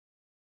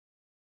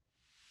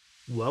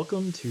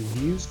Welcome to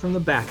Views from the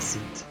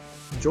Backseat.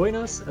 Join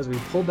us as we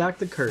pull back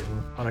the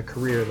curtain on a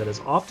career that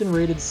is often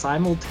rated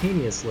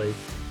simultaneously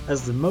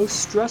as the most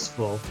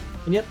stressful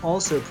and yet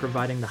also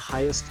providing the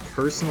highest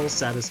personal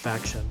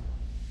satisfaction.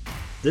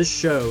 This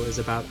show is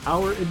about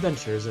our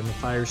adventures in the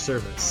fire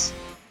service.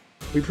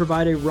 We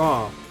provide a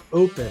raw,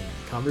 open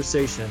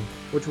conversation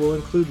which will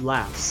include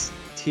laughs,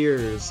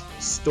 tears,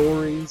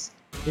 stories,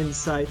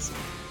 insights,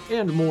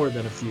 and more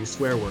than a few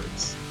swear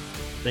words.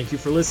 Thank you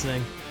for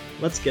listening.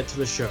 Let's get to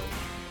the show.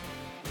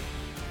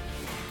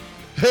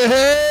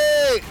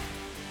 Hey!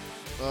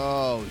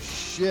 Oh,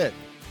 shit.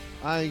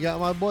 I ain't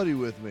got my buddy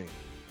with me.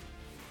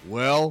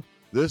 Well,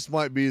 this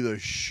might be the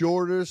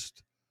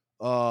shortest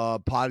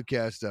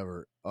podcast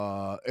ever.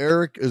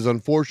 Eric is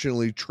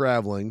unfortunately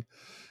traveling.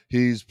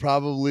 He's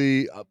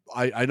probably,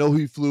 I know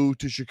he flew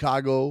to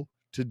Chicago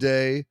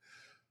today.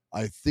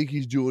 I think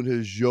he's doing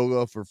his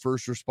yoga for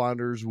first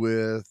responders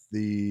with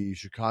the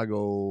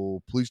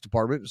Chicago Police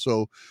Department.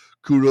 So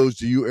kudos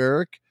to you,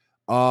 Eric.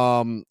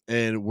 And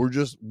we're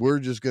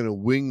just gonna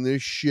wing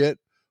this shit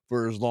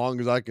for as long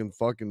as I can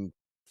fucking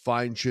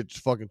find shit to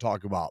fucking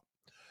talk about.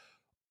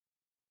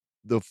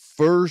 The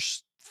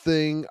first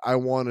thing I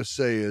want to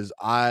say is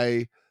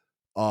I'm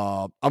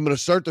gonna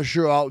start the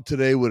show out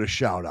today with a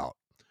shout out.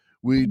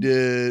 We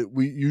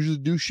usually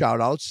do shout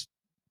outs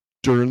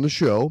during the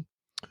show.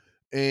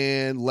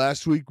 And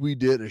last week we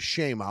did a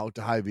shame out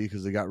to Hy-Vee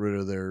because they got rid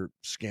of their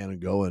scan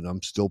and go, and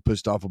I'm still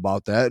pissed off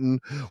about that.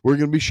 And we're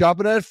going to be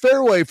shopping at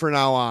Fairway from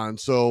now on.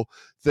 So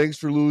thanks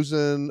for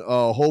losing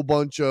a whole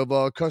bunch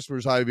of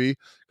customers, Hy-Vee,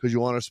 because you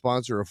want to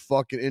sponsor a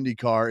fucking Indy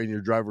car and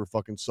your driver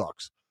fucking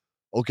sucks.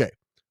 Okay.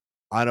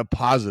 On a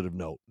positive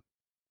note,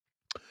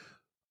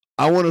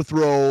 I want to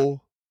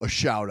throw a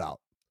shout out.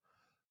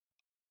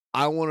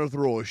 I want to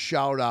throw a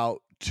shout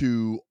out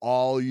to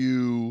all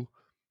you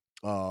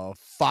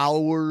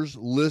followers,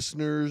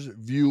 listeners,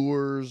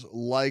 viewers,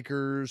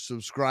 likers,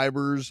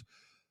 subscribers,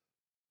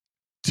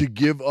 to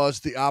give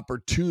us the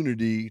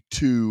opportunity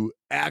to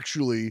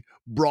actually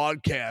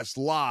broadcast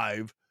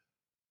live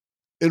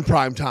in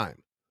prime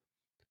time.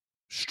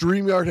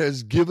 StreamYard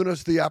has given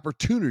us the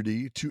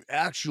opportunity to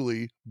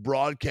actually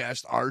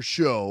broadcast our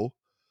show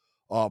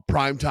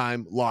prime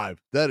time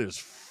live. That is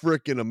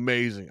freaking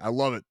amazing. I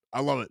love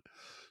it.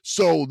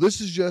 So this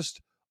is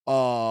just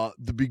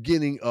the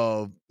beginning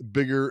of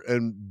bigger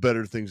and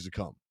better things to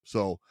come.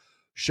 So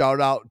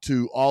shout out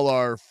to all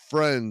our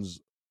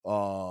friends,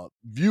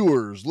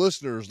 viewers,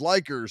 listeners,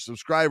 likers,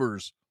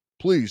 subscribers.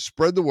 Please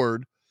spread the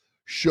word,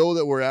 show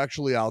that we're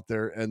actually out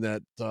there and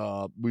that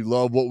we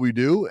love what we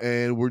do,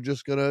 and we're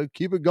just gonna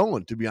keep it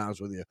going, to be honest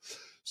with you.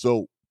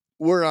 So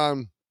we're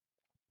on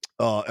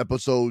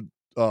episode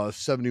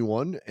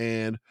 71,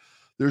 and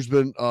there's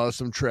been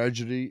some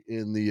tragedy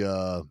in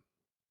the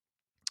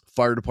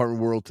fire department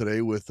world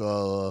today with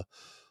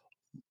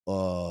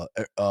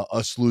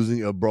us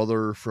losing a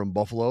brother from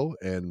Buffalo,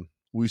 and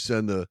we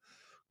send the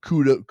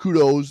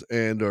kudos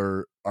and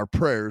our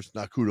prayers,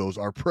 not kudos,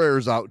 our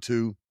prayers out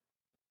to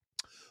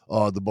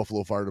the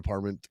Buffalo Fire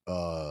Department.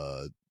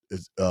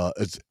 It's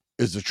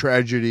a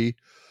tragedy.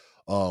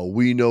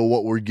 We know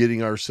what we're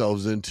getting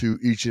ourselves into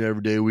each and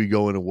every day we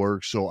go into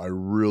work, so I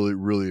really,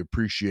 really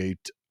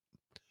appreciate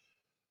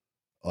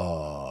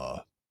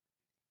what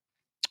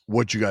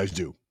you guys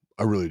do.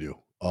 I really do.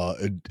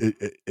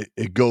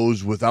 It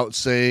goes without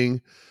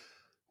saying.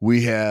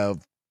 We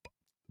have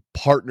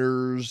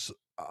partners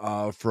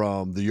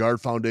from the Yard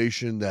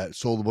Foundation that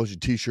sold a bunch of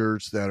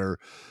t-shirts that are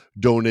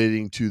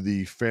donating to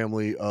the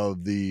family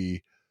of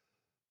the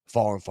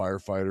fallen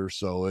firefighter.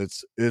 So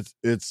it's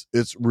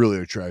really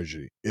a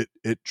tragedy.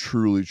 It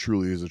truly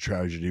is a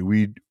tragedy.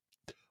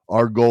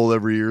 Our goal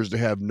every year is to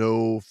have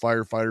no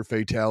firefighter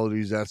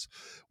fatalities. That's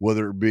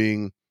whether it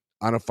being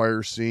on a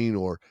fire scene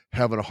or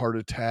having a heart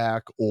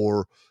attack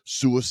or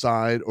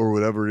suicide or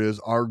whatever it is.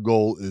 Our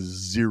goal is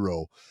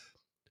zero.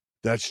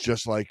 That's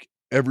just like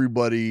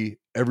everybody's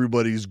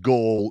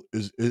goal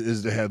is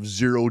to have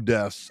zero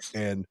deaths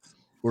and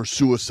or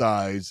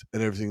suicides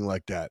and everything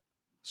like that.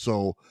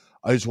 So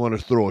I just want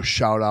to throw a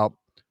shout out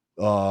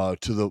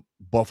to the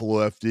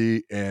Buffalo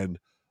FD, and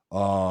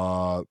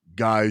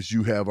guys,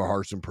 you have our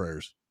hearts and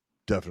prayers.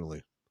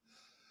 Definitely.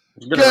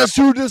 Guess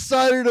who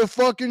decided to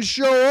fucking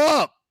show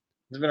up?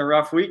 It's been a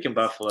rough week in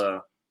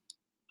Buffalo.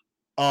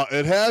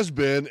 It has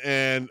been,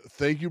 and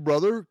thank you,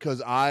 brother,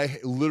 because I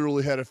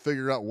literally had to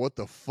figure out what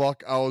the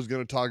fuck I was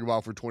going to talk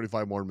about for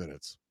 25 more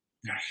minutes.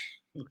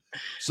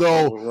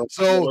 So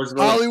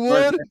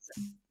Hollywood.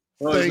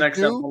 What was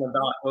next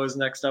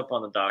up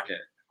on the docket?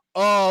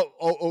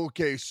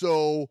 Okay.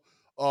 So,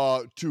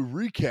 to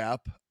recap,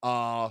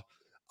 I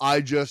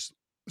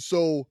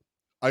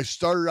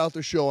started out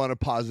the show on a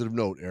positive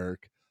note,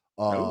 Eric.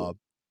 I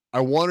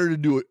wanted to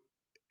do it,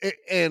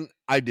 and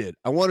I did.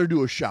 I wanted to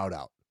do a shout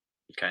out.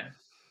 Okay.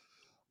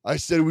 I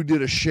said we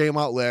did a shame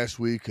out last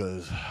week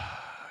because,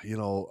 I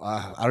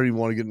don't even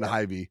want to get into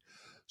Hy-Vee.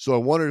 So I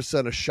wanted to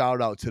send a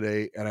shout out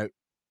today,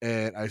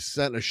 and I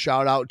sent a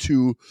shout out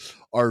to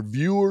our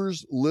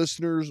viewers,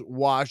 listeners,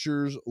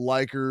 watchers,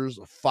 likers,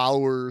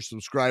 followers,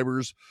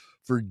 subscribers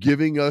for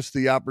giving us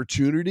the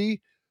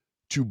opportunity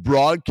to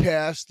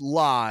broadcast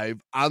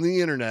live on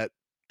the internet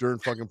during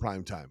fucking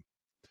prime time.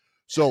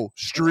 So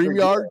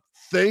StreamYard,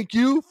 thank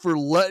you for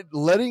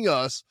letting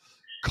us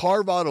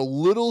carve out a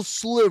little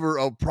sliver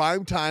of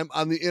prime time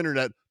on the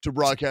internet to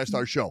broadcast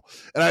our show.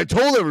 And I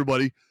told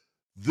everybody,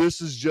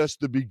 this is just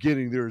the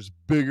beginning. There's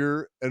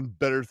bigger and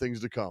better things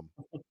to come.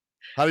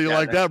 How do you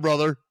like that,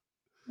 brother?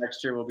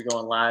 Next year we'll be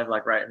going live,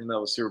 like right in the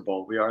middle of the Super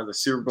Bowl. We are the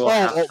Super Bowl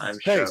halftime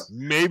show. Hey,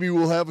 maybe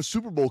we'll have a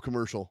Super Bowl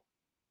commercial.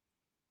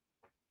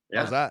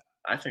 Yeah, how's that?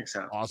 I think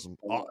so. Awesome.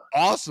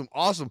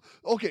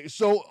 Okay,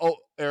 so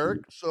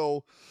Eric,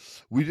 so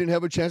we didn't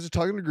have a chance to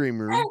talk in the green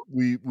room.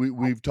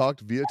 We've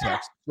talked via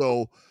text.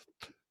 So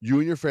you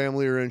and your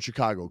family are in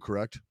Chicago,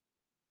 correct?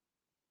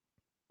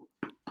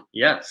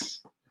 Yes.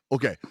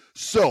 Okay,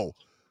 so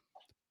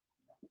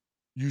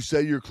you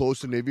say you're close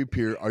to Navy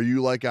Pier. Are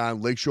you like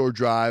on Lakeshore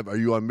Drive? Are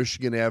you on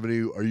Michigan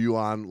Avenue? Are you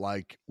on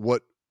like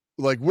what?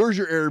 Like, where's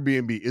your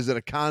Airbnb? Is it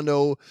a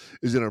condo?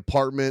 Is it an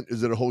apartment?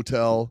 Is it a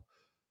hotel?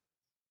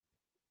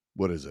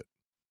 What is it?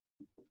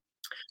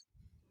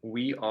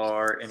 We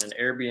are in an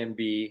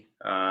Airbnb.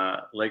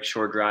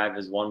 Lakeshore Drive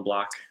is one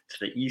block to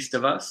the east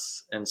of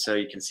us, and so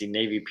you can see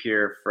Navy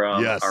Pier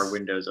from our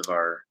windows of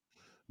our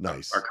our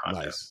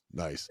condo.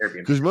 Nice.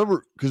 Because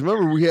remember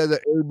we had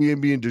that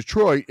Airbnb in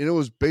Detroit, and it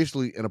was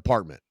basically an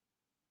apartment.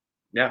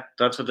 Yeah,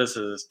 that's what this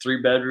is.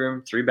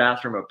 3-bedroom,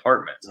 3-bathroom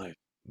apartment.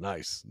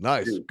 Nice.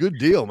 Good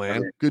deal,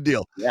 man. Good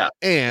deal. Yeah.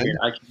 And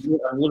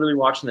I'm literally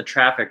watching the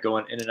traffic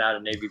going in and out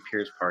of Navy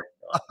Pier's parking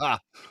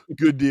lot.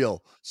 Good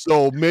deal.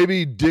 So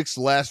maybe Dick's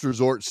Last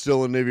Resort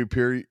still in Navy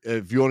Pier.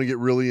 If you want to get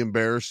really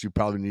embarrassed, you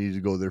probably need to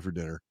go there for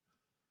dinner.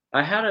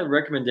 I had a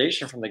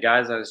recommendation from the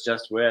guys I was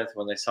just with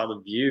when they saw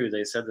the view.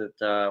 They said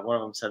that one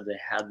of them said they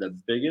had the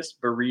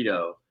biggest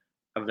burrito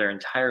of their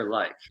entire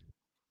life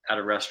at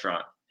a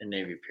restaurant in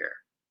Navy Pier.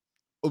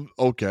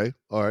 Okay.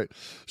 All right.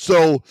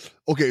 So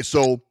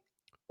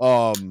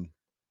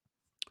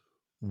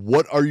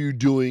what are you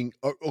doing?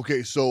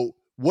 Okay. So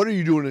what are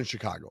you doing in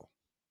Chicago?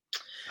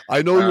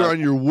 I know you're on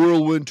your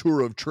whirlwind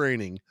tour of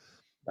training.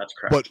 That's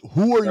correct. But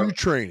who are you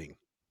training?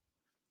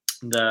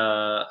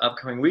 The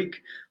upcoming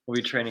week, we'll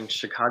be training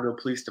Chicago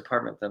Police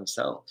Department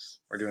themselves.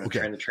 We're doing a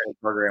train-the-train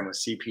program with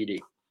CPD.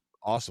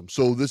 Awesome.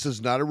 So this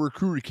is not a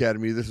recruit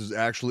academy. This is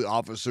actually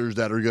officers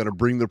that are going to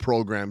bring the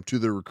program to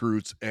the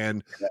recruits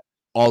and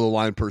all the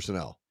line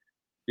personnel.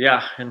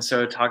 Yeah, and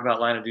so talk about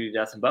line of duty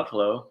death in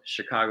Buffalo.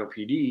 Chicago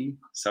PD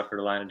suffered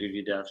a line of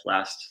duty death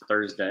last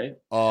Thursday.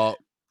 As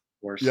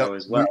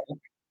well.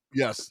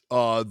 Yes,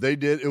 they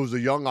did. It was a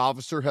young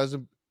officer.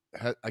 Hasn't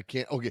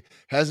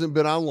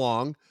been on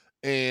long,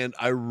 and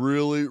I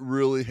really,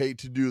 really hate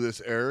to do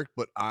this, Eric,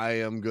 but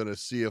I am gonna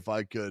see if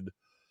I could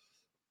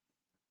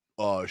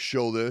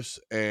show this.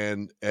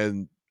 And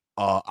I'm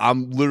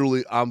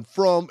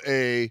from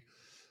a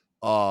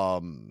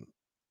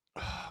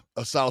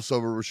south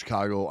suburb of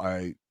Chicago.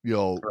 I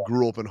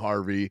grew up in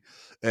Harvey,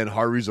 and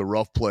Harvey's a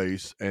rough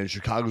place, and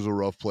Chicago's a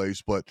rough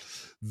place, but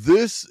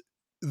this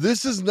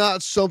is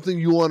not something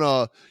you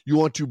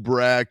want to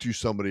brag to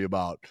somebody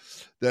about,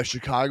 that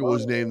Chicago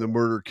was named the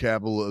murder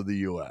capital of the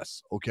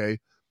U.S. Okay.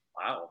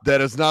 Wow.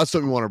 That is not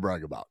something you want to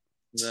brag about.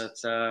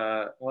 That's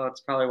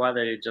that's probably why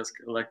they just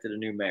elected a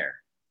new mayor.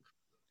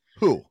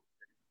 Who?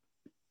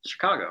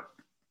 Chicago.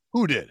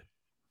 Who did?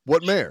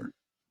 What mayor?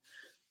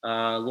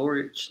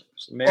 Lori,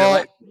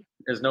 mayor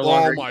is no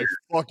longer. Oh my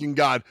fucking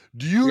God!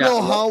 Do you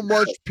know how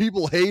much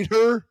people hate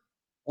her?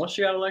 Well,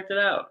 she got elected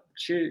out.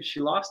 She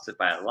lost it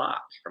by a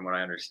lot, from what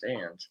I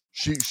understand.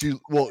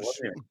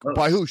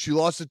 By who? She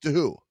lost it to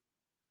who?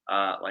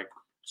 I don't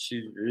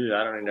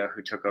even know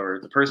who took over.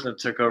 The person that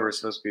took over is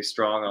supposed to be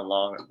strong on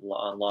law.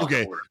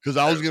 Okay, because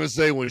I was gonna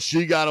say when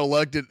she got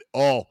elected,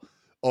 it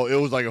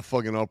was like a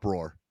fucking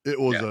uproar. It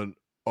was an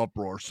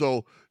uproar.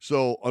 So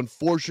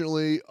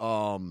unfortunately,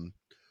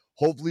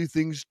 hopefully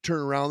things turn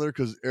around there,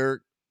 because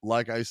Eric,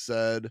 like I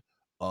said,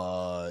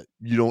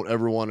 you don't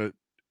ever want to.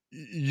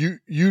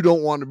 You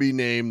don't want to be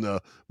named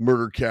the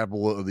murder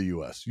capital of the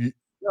U.S. You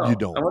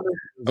don't. I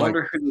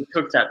wonder who they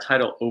took that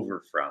title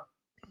over from.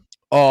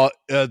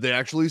 They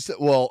actually said,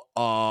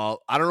 I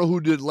don't know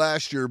who did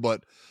last year,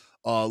 but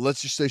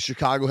let's just say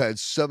Chicago had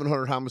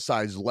 700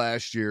 homicides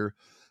last year.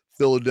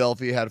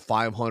 Philadelphia had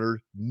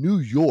 500. New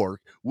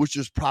York, which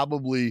is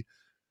probably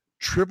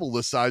triple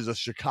the size of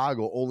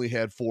Chicago, only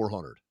had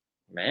 400.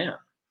 Man.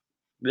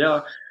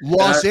 Yeah.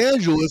 Los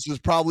Angeles is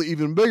probably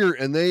even bigger,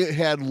 and they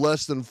had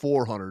less than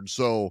 400.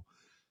 So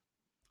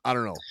I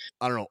don't know.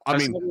 I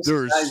mean,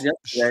 there's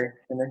yesterday,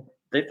 and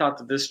they thought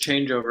that this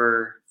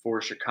changeover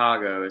for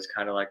Chicago is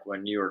kind of like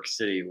when New York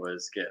City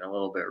was getting a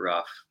little bit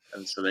rough,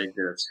 and so they did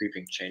a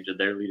sweeping change of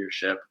their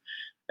leadership.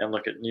 And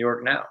look at New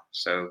York now.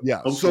 So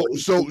yeah. So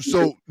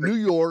New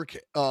York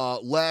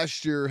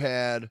last year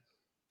had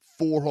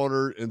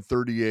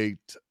 438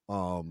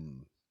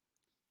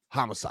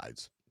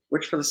 homicides.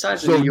 Which for the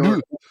size of New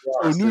York.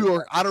 New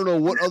York, I don't know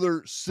what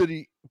other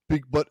city,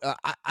 but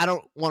I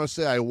don't want to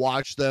say I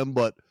watch them,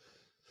 but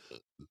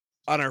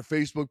on our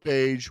Facebook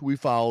page, we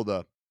follow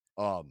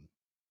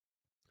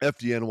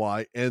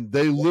FDNY, and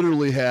they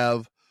literally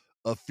have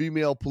a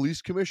female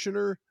police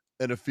commissioner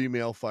and a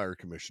female fire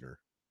commissioner.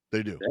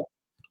 They do.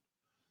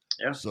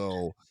 Yeah.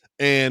 So,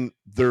 and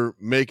they're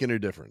making a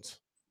difference.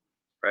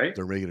 Right?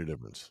 They're making a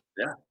difference.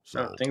 Yeah.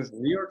 So No, things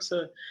New York's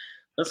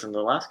listen,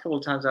 the last couple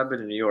of times I've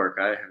been in New York,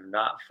 I have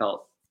not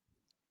felt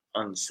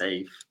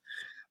unsafe.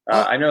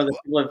 I know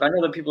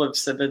that people have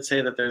said that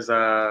say that there's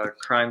a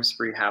crime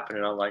spree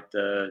happening on like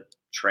the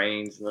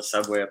trains and the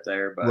subway up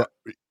there, but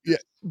yeah,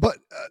 but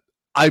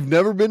I've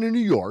never been in New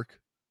York.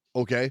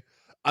 Okay.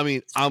 I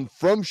mean, I'm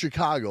from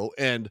Chicago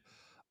and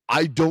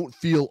I don't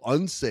feel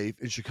unsafe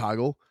in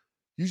Chicago.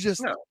 You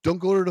just no, don't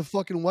go to the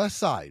fucking west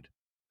side.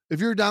 If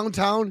you're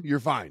downtown, you're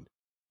fine.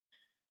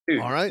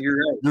 dude, All right. you're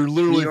right. You're New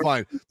literally York,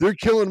 fine. They're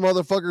killing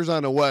motherfuckers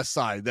on the west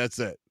side. That's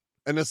it.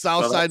 And the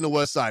south well, side and the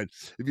west side.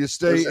 If you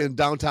stay listen, in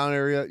downtown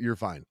area, you're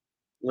fine.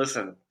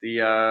 listen,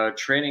 the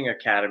training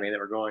academy that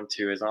we're going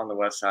to is on the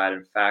west side.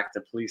 In fact,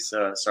 the police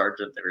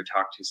sergeant that we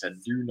talked to said,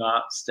 "Do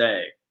not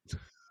stay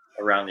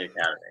around the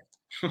academy."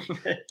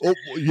 Oh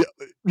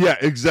yeah,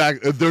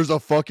 exactly. There's a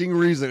fucking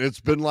reason. It's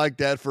been like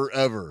that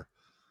forever.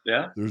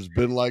 Yeah. There's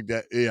been like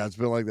that. Yeah, it's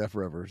been like that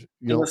forever. You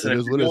know, Listen, it if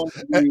is you're what it going is.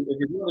 to do, if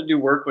you're going to do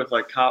work with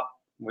like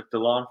with the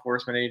law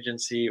enforcement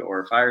agency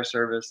or fire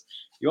service,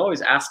 you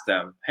always ask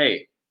them,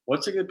 "Hey,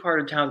 what's a good part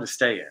of town to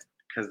stay in?"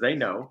 Because they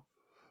know.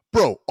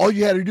 Bro, all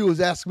you had to do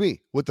was ask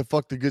me what the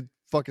fuck the good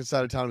fucking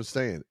side of town to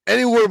stay in.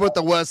 Anywhere but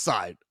the west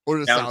side or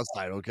the Downtown. south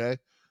side, okay?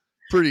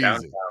 Pretty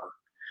Downtown.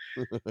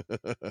 easy.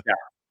 Yeah,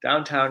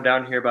 downtown,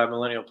 down here by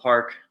Millennial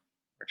Park.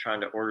 We're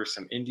trying to order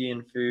some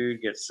Indian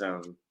food, get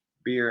some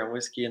beer and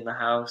whiskey in the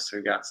house. So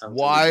we got some.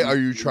 Why are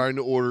you trying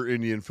to order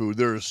Indian food?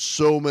 There are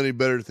so many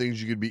better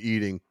things you could be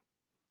eating.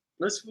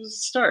 Let's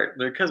start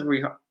because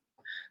we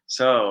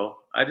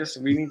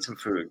need some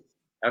food.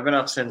 I've been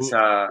up since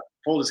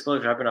full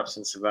disclosure. I've been up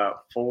since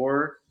about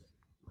 4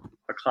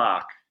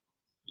 o'clock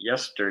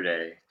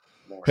yesterday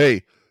morning.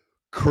 Hey,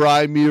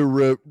 cry me a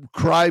river,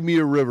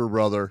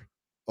 brother.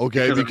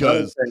 Okay,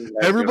 because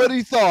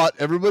everybody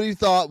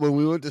thought when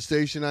we went to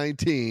Station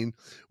 19,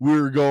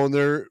 we were going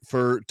there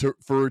for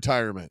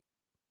retirement.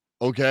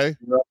 Okay,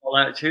 You up all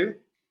that too?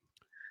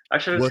 I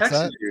should have what's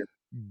texted that? you.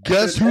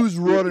 Guess who's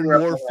running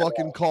more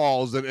fucking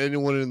calls than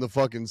anyone in the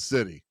fucking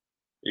city?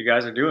 You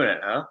guys are doing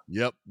it, huh?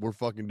 Yep, we're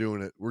fucking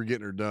doing it. We're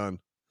getting her done.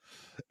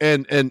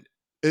 And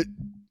it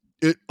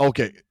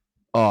okay.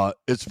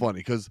 It's funny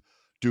because,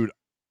 dude,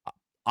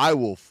 I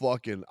will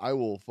fucking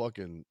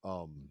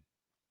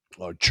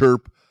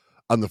chirp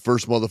on the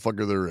first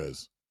motherfucker there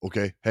is.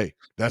 Okay, hey,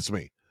 that's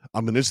me.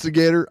 I'm an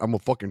instigator. I'm a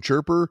fucking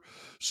chirper.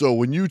 So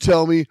when you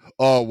tell me,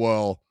 oh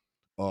well,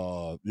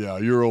 yeah,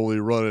 you're only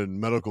running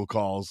medical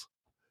calls.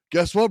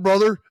 Guess what,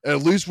 brother?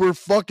 At least we're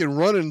fucking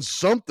running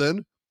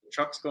something. The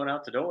truck's going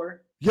out the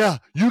door. Yeah,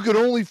 you could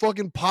only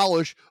fucking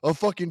polish a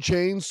fucking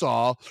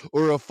chainsaw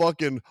or a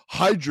fucking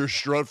Hydra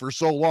strut for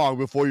so long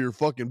before you're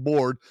fucking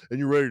bored and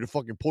you're ready to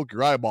fucking poke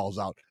your eyeballs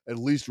out. At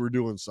least we're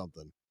doing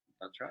something.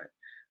 That's right.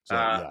 So,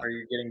 yeah. Are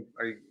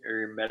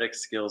your medic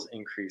skills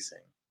increasing?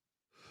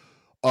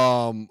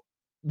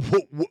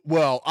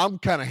 Well, I'm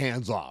kind of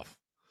hands off.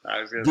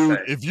 I was gonna Dude,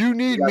 say, if you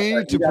need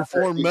me to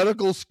perform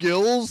medical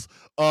skills,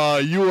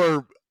 I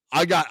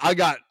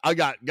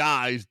got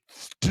guys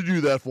to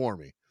do that for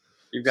me.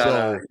 You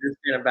got you're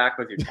standing back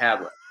with your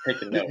tablet,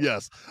 taking notes.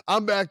 Yes,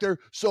 I'm back there.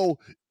 So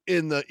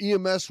in the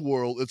EMS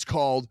world, it's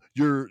called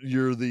you're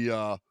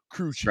the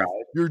crew chief. Right.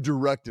 You're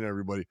directing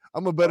everybody.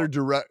 I'm a better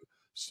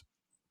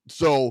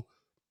so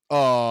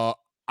I'm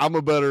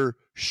a better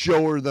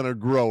shower than a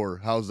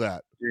grower. How's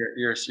that?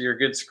 You're a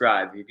good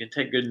scribe. You can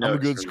take good notes. I'm a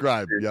good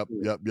scribe. Yep.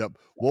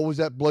 What was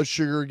that blood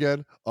sugar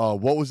again?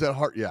 What was that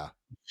heart? Yeah.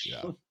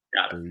 Got it.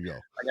 There you go.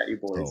 I got you,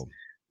 boys. So,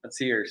 let's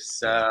see here.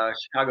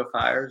 Chicago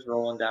fires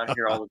rolling down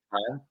here all the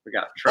time. We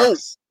got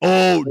trucks.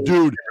 Oh,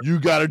 dude, you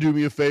got to do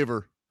me a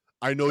favor.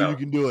 I know you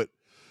can do it.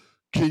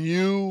 Can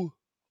you?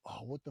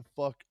 Oh, what the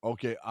fuck?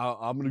 Okay,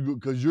 I'm gonna go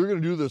because you're gonna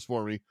do this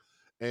for me,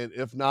 and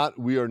if not,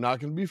 we are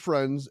not gonna be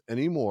friends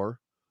anymore.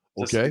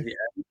 Okay,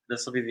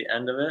 This will be the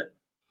end of it.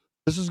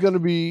 This is gonna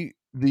be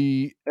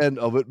the end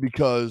of it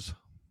because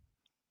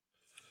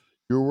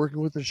you're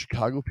working with the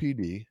Chicago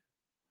PD.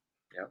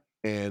 Yep.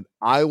 And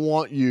I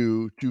want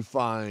you to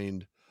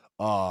find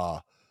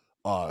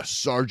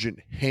Sergeant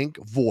Hank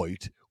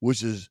Voigt,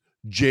 which is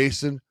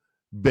Jason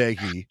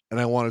Beggy, and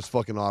I want his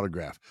fucking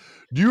autograph.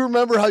 Do you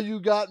remember how you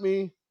got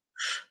me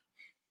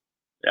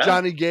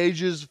Johnny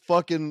Gage's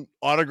fucking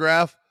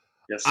autograph?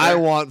 Yes, sir. I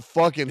want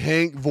fucking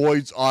Hank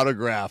Voigt's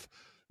autograph.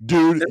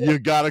 Dude, you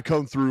gotta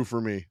come through for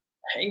me.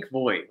 Hank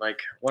Voigt. Like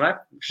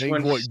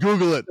Hank Voigt.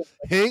 Google it.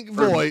 Hank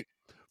Voigt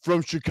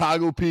from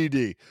Chicago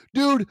PD.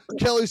 Dude,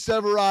 Kelly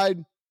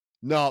Severide.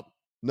 Nope.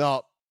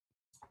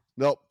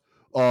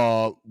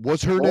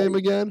 What's her name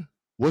again?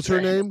 What's her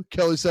name?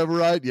 Kelly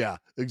Severide? Yeah,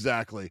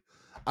 exactly.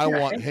 I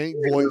want Hank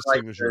Voigt's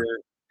signature.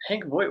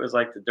 Hank Voigt was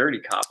like the dirty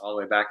cop all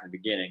the way back in the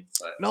beginning.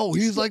 But no,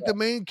 he's like the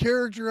main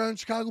character on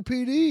Chicago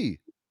PD.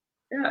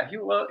 Yeah,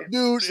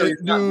 dude,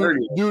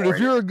 if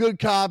you're a good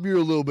cop, you're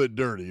a little bit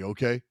dirty,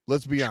 okay?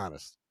 Let's be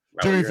honest.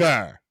 To be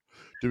fair.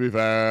 To be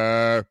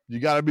fair, you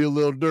got to be a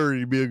little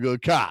dirty to be a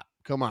good cop.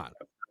 Come on.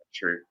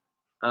 True.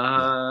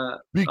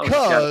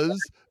 Because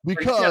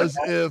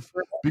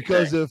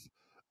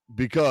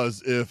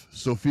Because if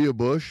Sophia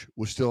Bush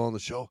was still on the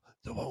show,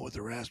 the one with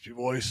the raspy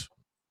voice,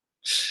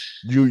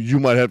 you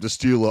might have to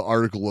steal an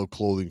article of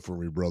clothing for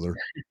me, brother.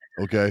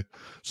 Okay,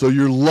 so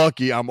you're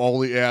lucky. I'm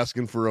only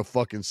asking for a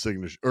fucking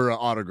signature or an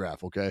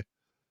autograph. Okay.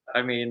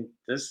 I mean,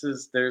 there's a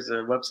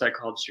website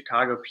called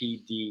Chicago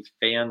PD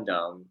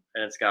Fandom,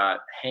 and it's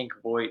got Hank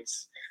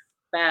Voight's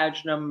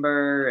badge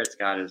number. It's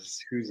got who's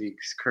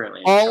he's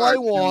currently in All charge I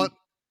want, of.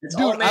 It's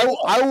all dude, made up.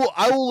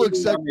 I will Literally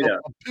accept on made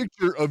up. a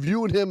picture of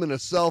you and him in a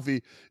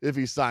selfie if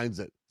he signs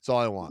it. That's all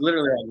I want.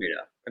 Literally all made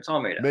up. It's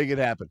all made up. Make it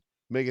happen.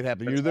 Make it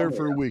happen. It's You're there all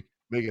for a made up. week.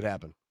 Make it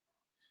happen.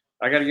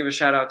 I got to give a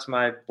shout out to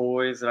my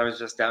boys that I was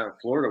just down in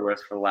Florida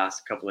with for the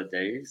last couple of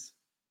days,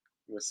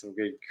 with some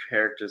good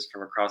characters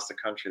from across the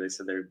country. They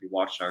said they would be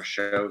watching our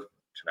show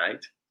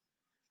tonight.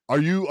 Are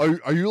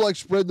you like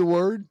spread the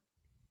word?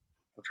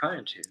 I'm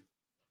trying to.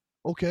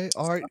 Okay,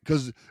 all right.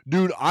 Because,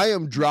 dude, I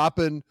am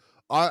dropping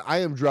our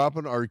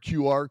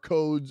QR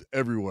codes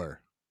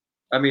everywhere.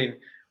 I mean,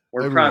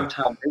 we're Everywhere. prime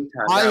time, big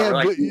time. I now. have.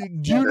 Like,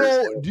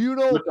 do you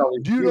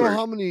know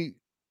how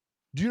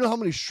how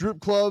many strip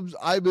clubs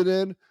I've been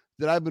in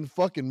that I've been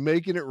fucking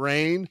making it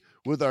rain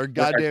with our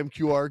goddamn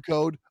QR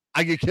code?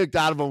 I get kicked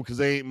out of them because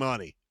they ain't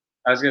money.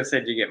 I was gonna say,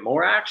 do you get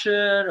more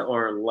action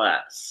or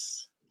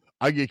less?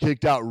 I get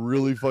kicked out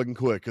really fucking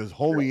quick because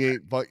homie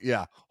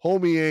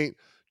ain't.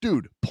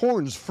 Dude,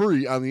 porn's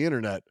free on the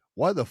internet.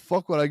 Why the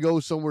fuck would I go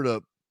somewhere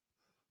to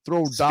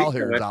throw doll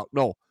hairs out?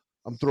 No,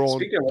 I'm throwing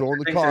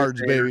the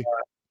cards, baby.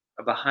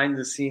 A behind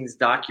the scenes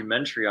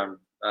documentary on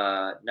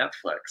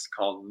Netflix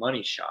called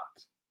Money Shot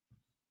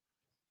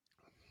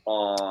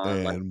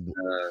on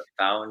the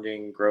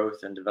founding,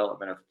 growth, and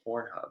development of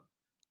Pornhub.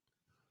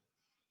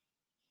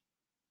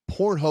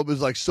 Pornhub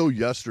is like so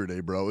yesterday,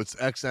 bro. It's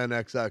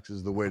XNXX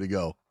is the way to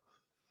go.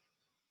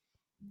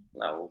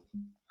 No,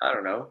 I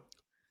don't know.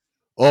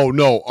 Oh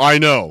no, I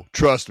know.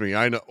 Trust me,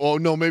 I know. Oh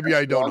no, maybe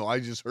I don't know. I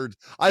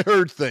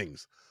heard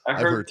things. I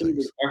heard through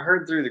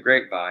the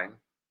grapevine.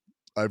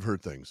 I've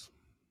heard things.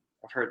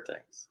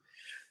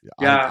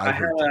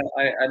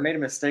 I made a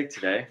mistake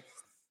today.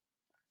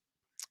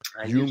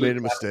 You made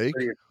a mistake?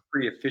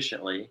 Pretty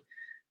efficiently,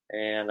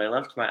 and I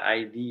left my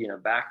ID in a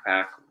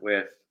backpack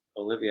with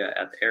Olivia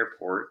at the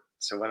airport.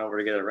 So I went over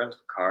to get a rental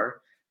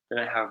car.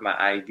 Didn't have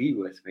my ID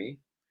with me,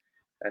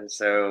 and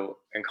so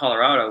in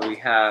Colorado we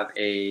have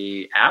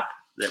a app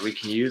that we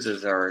can use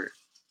as our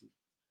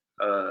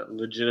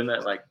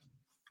legitimate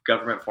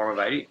government form of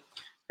ID.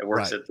 It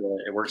works it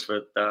works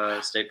with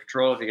State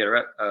Patrol if you get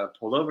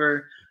pulled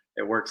over.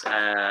 It works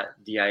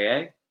at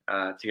DIA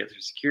to get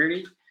through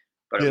security.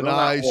 But Can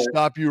I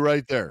stop you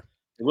right there?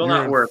 It will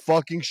not work.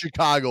 Fucking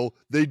Chicago.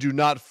 They do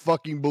not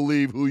fucking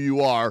believe who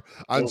you are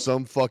on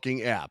some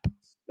fucking app.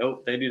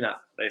 Nope, they do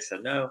not. They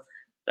said no.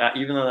 That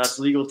even though that's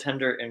legal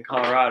tender in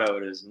Colorado,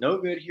 it is no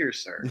good here,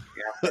 sir.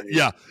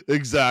 Yeah,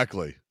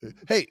 exactly.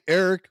 Hey,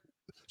 Eric.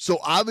 So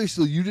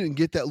obviously you didn't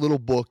get that little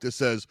book that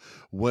says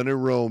 "When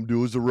in Rome,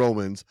 do as the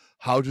Romans: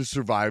 How to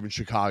Survive in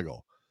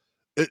Chicago."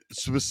 It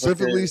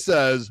specifically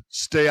says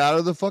stay out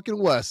of the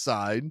fucking West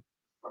Side.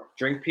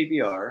 Drink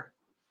PBR.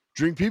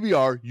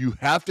 You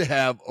have to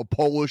have a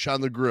Polish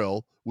on the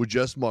grill with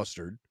just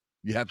mustard.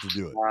 You have to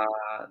do it.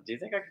 Do you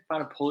think I could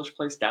find a Polish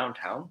place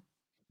downtown?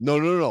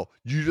 No.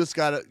 You just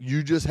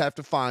have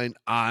to find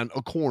on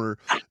a corner.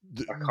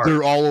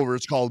 They're all over.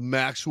 It's called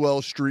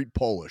Maxwell Street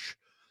Polish.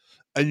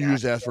 And you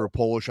just ask for a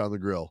Polish on the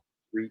grill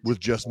with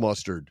just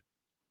mustard.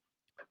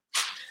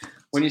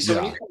 When you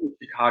come to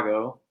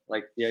Chicago,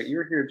 you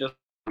were here just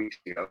weeks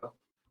ago.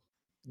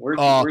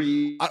 I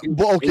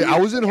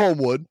was in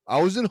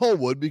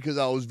Homewood because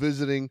I was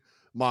visiting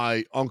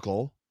my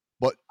uncle.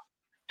 But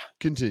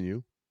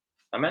continue.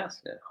 I'm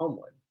asking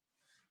Homewood.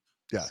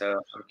 Yeah. So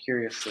I'm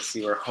curious to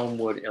see where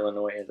Homewood,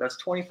 Illinois is. That's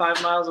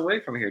 25 miles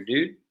away from here,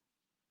 dude.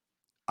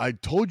 I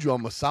told you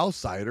I'm a South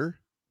Sider.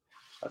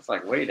 That's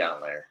way down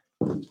there.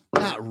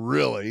 Not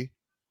really.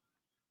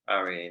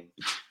 I mean,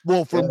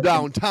 well, from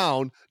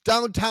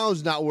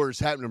downtown's not where it's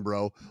happening,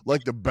 bro.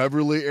 Like the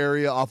Beverly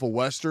area off of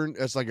Western,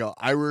 it's like an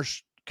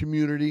Irish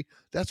community.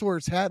 That's where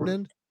it's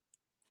happening.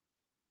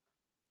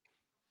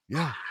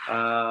 Yeah.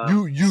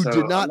 You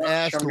did not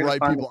ask the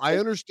right people. I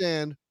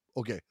understand.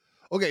 Okay.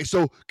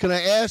 So can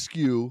I ask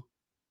you,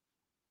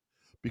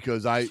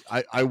 because I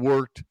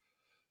worked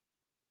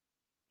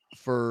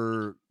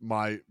for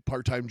my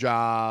part-time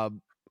job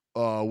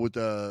with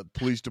the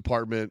police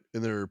department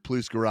in their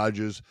police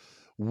garages.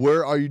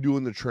 Where are you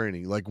doing the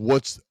training?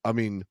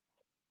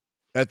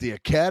 At the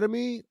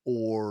academy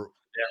or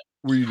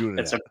were you doing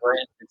it?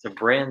 It's a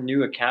brand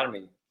new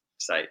academy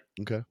site.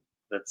 Okay.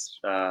 That's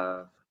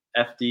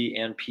FD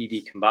and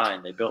PD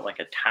combined. They built like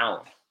a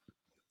town.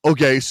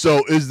 Okay,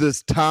 so is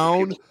this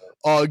town?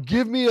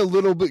 Give me a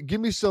little bit. Give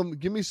me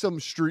some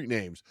street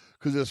names,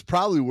 because it's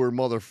probably where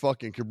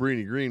motherfucking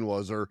Cabrini Green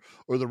was, or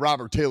the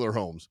Robert Taylor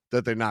homes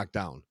that they knocked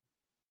down.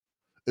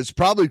 It's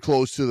probably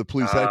close to the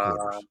police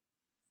headquarters.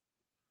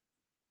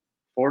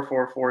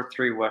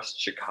 4443 West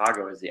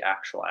Chicago is the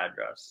actual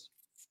address.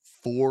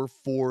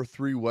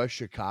 443 West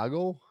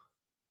Chicago?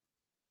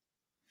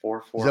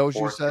 Is that what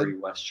you said? 4443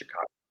 West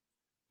Chicago.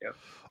 Yep.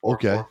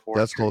 Okay,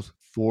 that's 4443. close.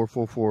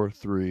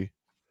 4443.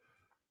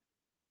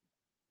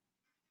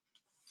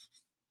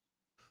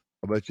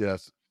 I bet you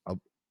that's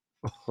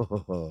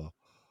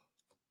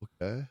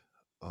okay.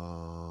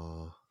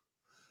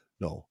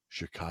 No,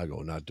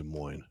 Chicago, not Des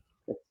Moines.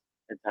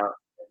 It's out.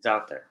 It's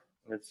out there.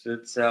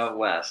 It's out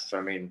west.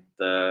 I mean,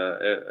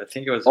 I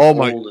think it was an Oh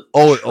my! old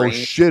Oh train.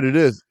 shit! It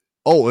is.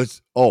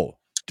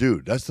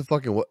 Dude, that's the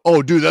fucking.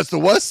 Oh, dude, that's the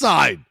West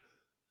Side.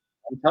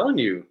 I'm telling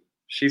you.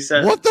 She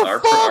said What the our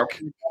fuck?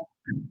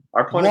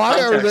 our point of Why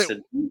are contact they?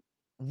 said,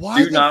 Why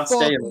do the not stay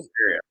fuck? in this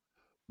area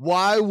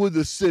Why would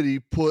the city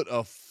put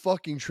a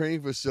fucking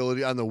training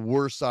facility on the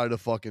worst side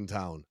of fucking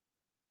town?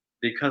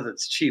 because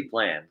it's cheap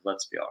land.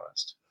 Let's be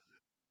honest.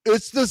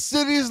 It's the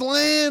city's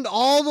land.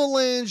 All the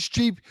land's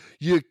cheap.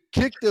 You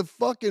kick the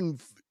fucking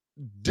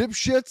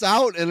dipshits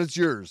out and it's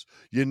yours.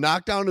 You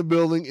knock down the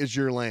building, it's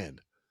your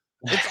land.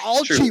 It's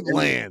all True. cheap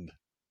land.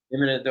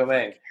 Eminent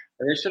domain.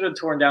 And they should have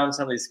torn down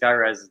some of these sky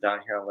rises down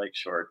here on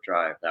Lakeshore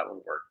Drive. That would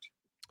have worked.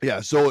 Yeah,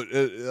 so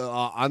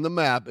on the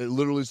map, it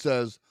literally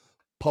says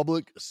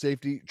Public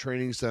Safety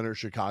Training Center,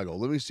 Chicago.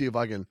 Let me see if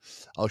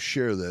I'll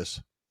share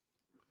this.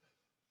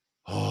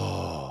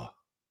 Oh,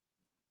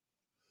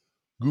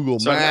 Google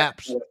So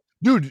Maps.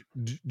 Dude,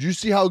 do you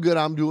see how good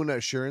I'm doing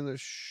at sharing this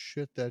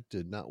shit? That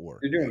did not work.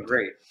 you're doing Right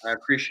great. I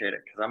appreciate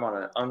it because I'm on an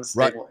there.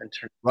 unstable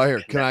internet. Right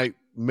here. Can I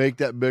make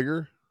that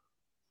bigger?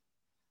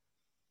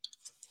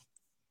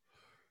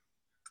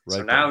 So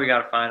Right now there. we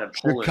got to find a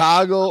Polish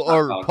Chicago hot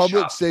or dog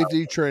Public shop.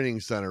 Safety Training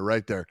Center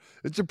right there.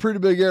 It's a pretty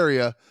big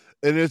area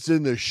and it's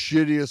in the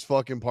shittiest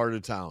fucking part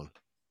of town.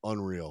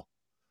 Unreal.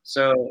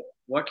 So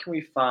what can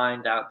we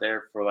find out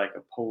there for like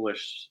a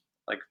Polish?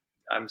 Like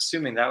I'm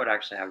assuming that would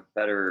actually have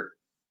better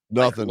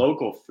like Nothing.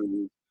 local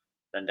food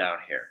than down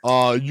here.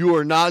 You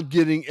are not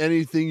getting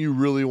anything you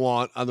really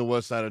want on the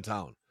west side of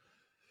town.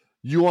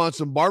 You want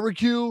some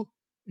barbecue,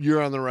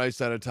 you're on the right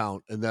side of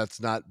town, and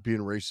that's not being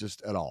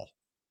racist at all.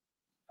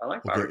 I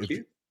like Okay,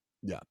 barbecue.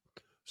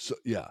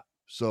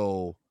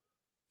 So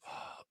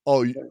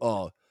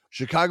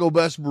Chicago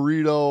Best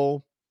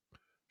Burrito,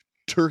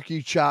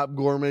 Turkey Chop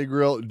Gourmet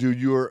Grill. Dude,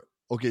 you are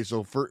okay.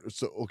 So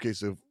first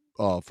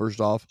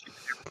off,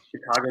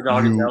 Chicago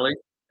Dog and you Deli. I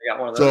got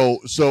one of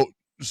those.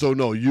 so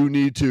no, you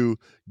need to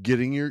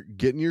get in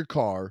your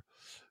car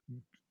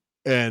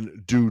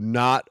and do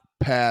not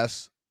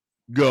pass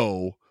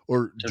go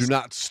or do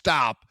not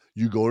stop.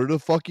 You go to the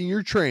fucking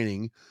your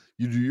training,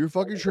 you do your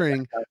fucking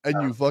training,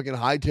 and you fucking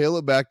hightail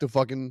it back to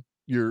fucking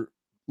your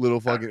little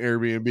fucking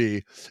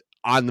Airbnb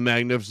on the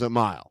Magnificent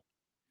Mile.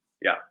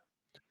 Yeah.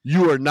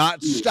 You are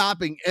not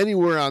stopping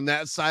anywhere on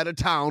that side of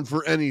town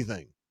for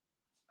anything.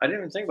 I didn't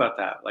even think about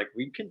that. Like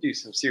we could do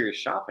some serious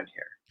shopping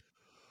here.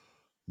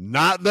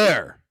 Not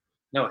there.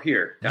 No,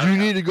 here. Downtown. You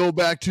need to go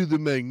back to the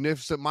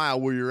Magnificent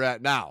Mile where you're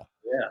at now.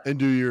 Yeah. And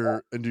do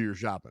your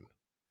shopping.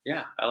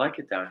 Yeah, I like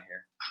it down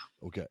here.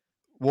 Okay.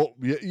 Well,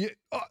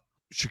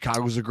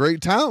 Chicago's a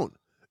great town.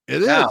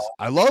 It is.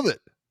 I love it.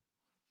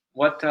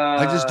 What?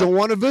 I just don't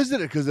want to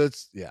visit it because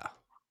it's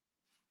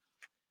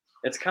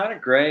It's kind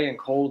of gray and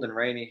cold and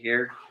rainy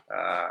here,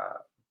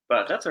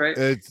 but that's all right.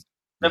 It's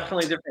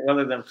definitely different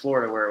weather than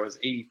Florida, where it was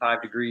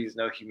 85 degrees,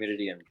 no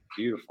humidity, and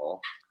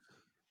beautiful.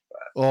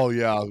 But, oh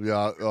yeah.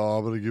 Oh,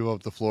 I'm gonna give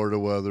up the Florida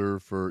weather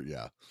for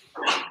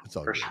It's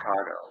all for good.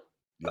 Chicago.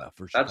 Yeah,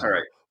 for Chicago. That's all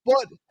right.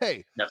 But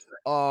hey,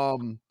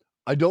 right.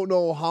 I don't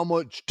know how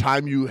much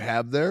time you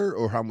have there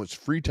or how much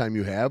free time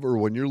you have or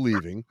when you're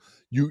leaving.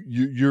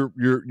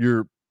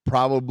 You're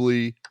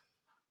probably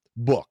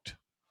booked.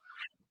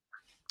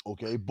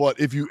 Okay, but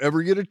if you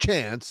ever get a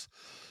chance,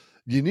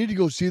 you need to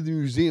go see the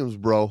museums,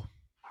 bro.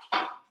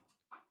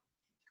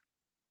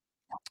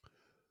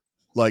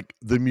 Like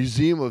the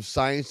Museum of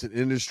Science and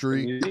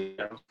Industry.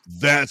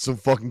 That's some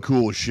fucking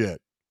cool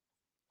shit.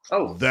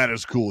 Oh, that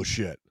is cool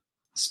shit.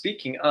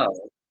 Speaking of,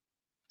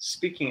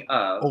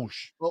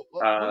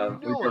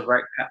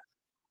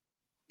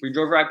 we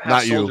drove right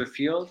past Soldier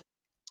Field.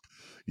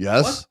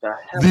 Yes,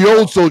 the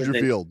old Soldier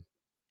Field.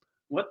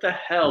 What the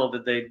hell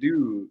did they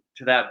do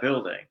to that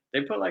building?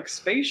 They put like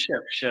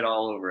spaceship shit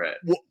all over it.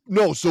 Well,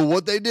 no, so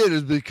what they did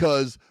is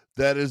because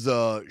that is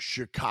a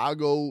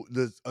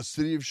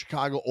city of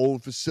Chicago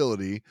owned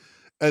facility,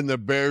 and the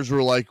Bears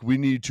were like, we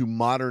need to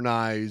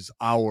modernize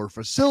our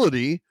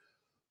facility,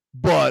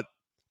 but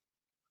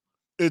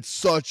it's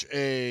such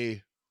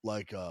a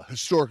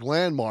historic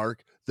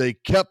landmark. They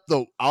kept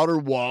the outer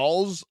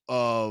walls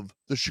of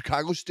the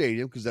Chicago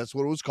Stadium because that's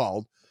what it was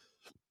called.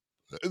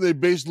 And they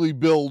basically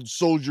build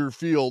Soldier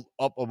Field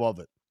up above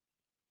it.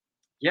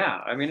 Yeah,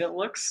 I mean it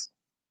looks.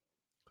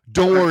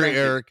 Don't worry,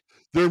 Eric.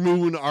 They're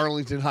moving to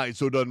Arlington Heights,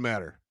 so it doesn't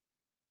matter.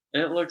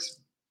 It looks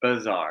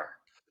bizarre.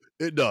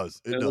 It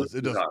does. It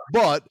does.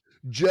 But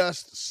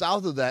just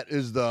south of that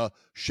is the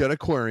Shed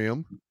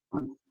Aquarium.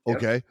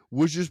 Okay,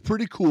 which is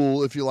pretty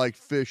cool if you like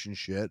fish and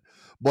shit.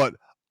 But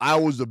I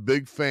was a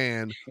big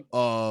fan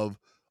of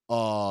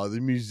the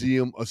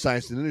Museum of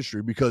Science and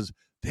Industry because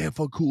they have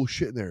fun, cool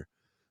shit in there.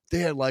 They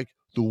had like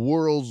the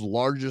world's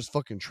largest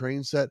fucking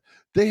train set.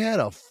 They had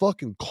a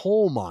fucking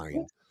coal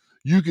mine.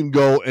 You can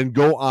go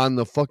on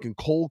the fucking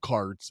coal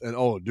carts and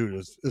oh,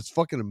 dude, it's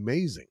fucking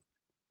amazing.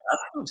 That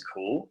sounds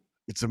cool.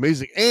 It's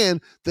amazing.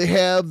 And they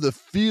have the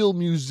Field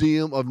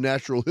Museum of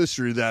Natural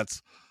History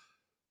that's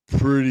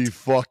pretty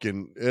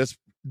fucking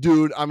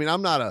dude. I mean,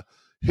 I'm not a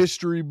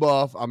history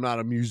buff, I'm not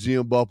a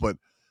museum buff, but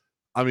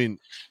I mean,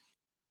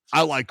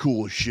 I like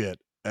cool shit,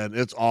 and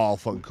it's all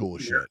fun cool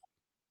shit.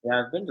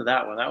 Yeah, I've been to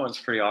that one. That one's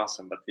pretty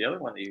awesome. But the other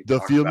one that you The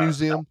talked Field about,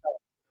 Museum,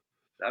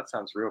 that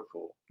sounds real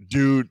cool.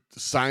 dude,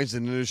 Science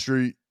and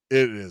Industry,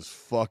 it is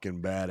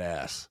fucking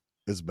badass.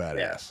 It's badass.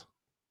 Yeah.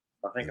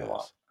 I think a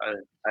lot.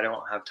 I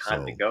don't have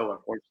time to go,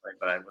 unfortunately,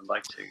 but I would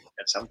like to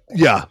at some point.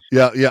 Yeah.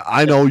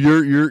 I know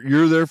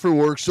you're there for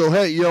work. So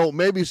hey, you know,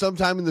 maybe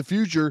sometime in the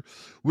future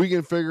we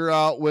can figure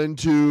out when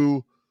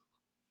to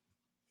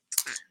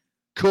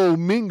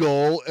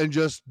commingle and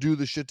just do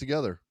the shit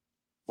together.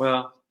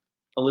 Well,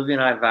 Olivia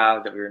and I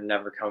vowed that we were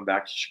never coming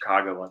back to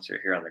Chicago once you're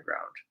here on the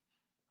ground.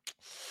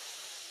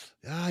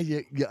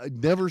 Yeah.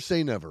 Never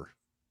say never.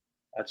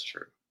 That's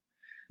true.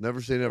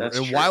 Never say never. That's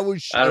and true. why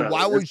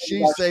would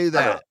she say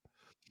that?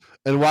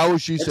 And why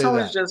would she say that? It's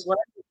always just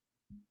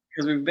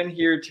because we've been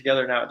here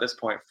together now at this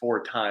point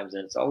 4 times,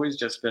 and it's always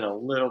just been a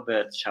little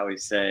bit, shall we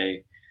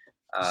say,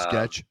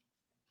 sketch.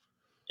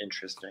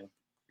 Interesting.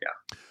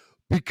 Yeah.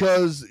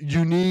 Because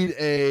you need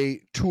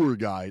a tour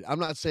guide. I'm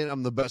not saying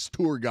I'm the best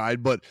tour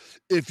guide, but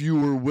if you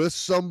were with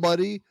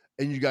somebody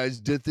and you guys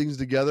did things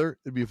together,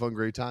 it'd be a fun,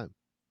 great time.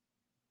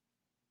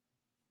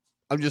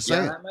 I'm just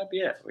saying. Yeah, that might be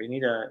it. We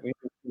need a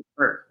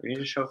chauffeur. We need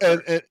a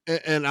chauffeur.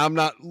 And I'm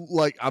not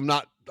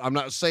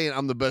saying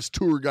I'm the best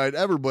tour guide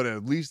ever, but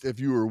at least if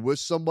you were with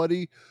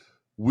somebody,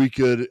 we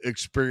could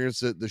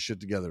experience the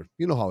shit together.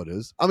 You know how it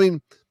is. I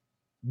mean,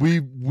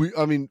 a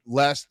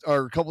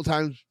couple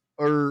times,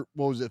 or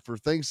what was it, for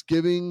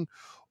Thanksgiving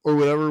or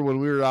whatever, when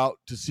we were out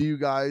to see you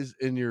guys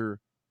in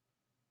your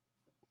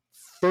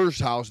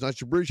first house,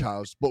 not your bridge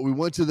house, but we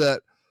went to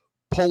that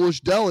Polish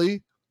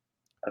deli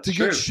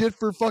get shit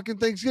for fucking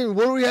Thanksgiving.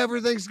 What do we have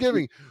for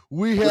Thanksgiving?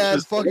 We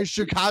had fucking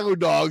Chicago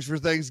dogs for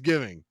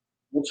Thanksgiving,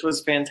 which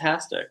was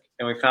fantastic,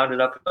 and we found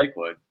it up in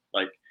Lakewood.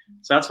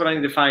 So that's what I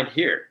need to find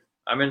here.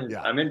 I'm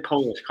in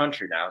Polish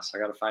country now, so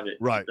I got to find it.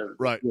 Right.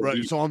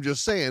 So I'm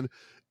just saying,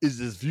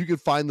 is if you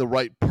could find the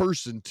right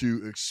person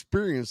to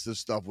experience this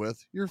stuff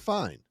with, you're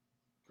fine.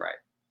 Right.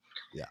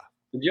 Yeah.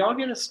 Did y'all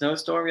get a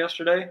snowstorm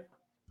yesterday?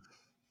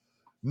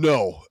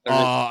 No.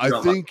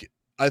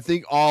 I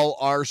think all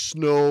our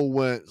snow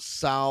went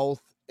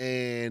south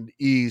and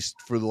east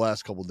for the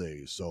last couple of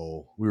days,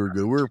 so we were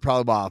good. We were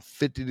probably about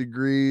 50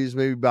 degrees,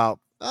 maybe we're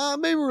a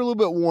little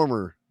bit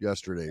warmer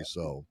yesterday.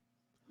 So,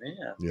 man,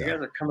 you guys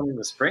are coming in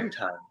the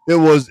springtime. It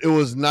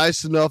was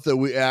nice enough that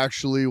we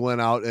actually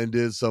went out and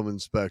did some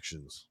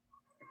inspections.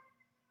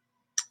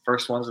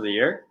 First ones of the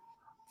year.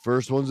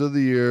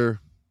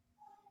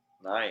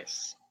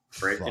 Nice,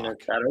 breaking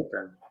it that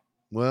open.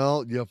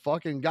 Well, you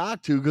fucking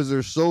got to, because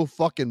there's so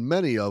fucking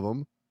many of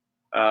them.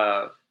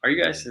 Are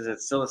you guys, is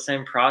it still the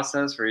same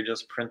process where you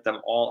just print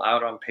them all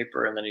out on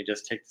paper and then you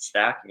just take the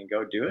stack and you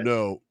go do it?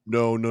 No.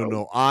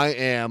 I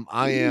am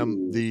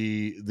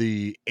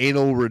the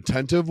anal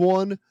retentive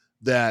one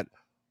that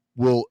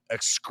will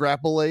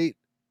extrapolate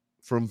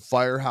from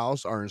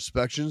Firehouse our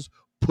inspections,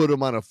 put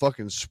them on a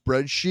fucking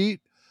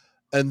spreadsheet,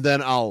 and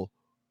then I'll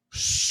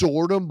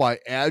sort them by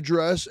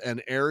address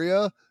and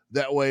area.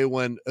 That way,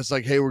 when it's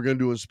like, hey, we're going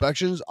to do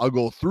inspections, I'll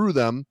go through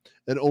them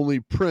and only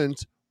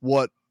print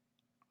what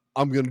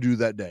I'm going to do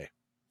that day.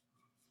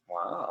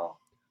 Wow.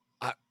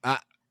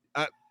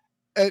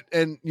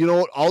 And you know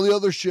what? All the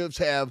other shifts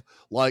have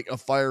like a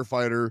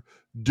firefighter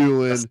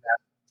doing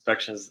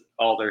inspections.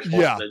 All their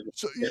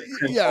So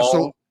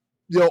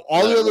you know,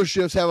 all the other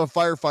shifts have a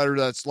firefighter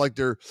that's like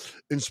their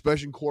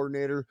inspection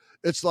coordinator.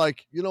 It's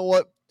like, you know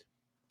what?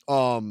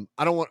 It's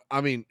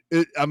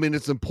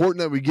important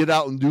that we get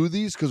out and do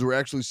these because we're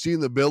actually seeing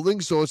the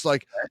building. So it's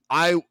like,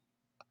 I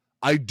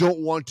don't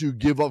want to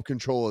give up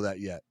control of that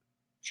yet.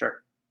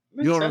 Sure.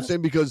 You know what I'm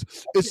saying? Because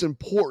it's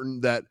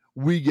important that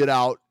we get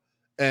out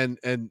and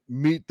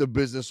meet the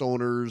business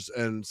owners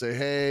and say,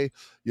 hey,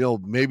 you know,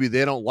 maybe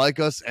they don't like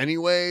us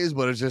anyways,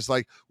 but it's just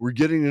like, we're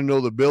getting to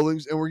know the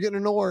buildings and we're getting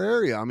to know our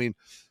area.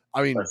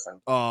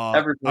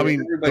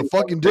 The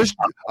fucking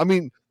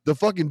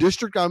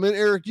district I'm in,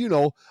 Eric, you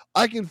know,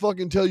 I can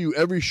fucking tell you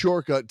every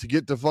shortcut to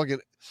get to fucking.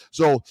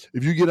 So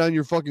if you get on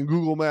your fucking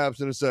Google Maps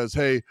and it says,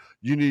 hey,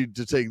 you need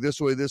to take this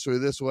way,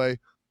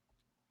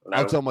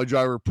 I'll tell my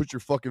driver, put your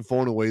fucking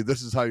phone away.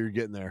 This is how you're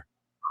getting there.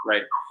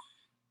 Right.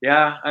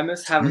 Yeah. I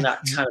miss having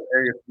that kind of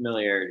area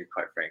familiarity,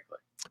 quite frankly.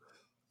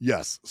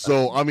 Yes.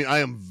 So, I mean, I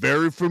am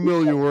very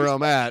familiar where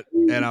I'm at,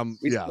 and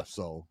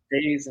so.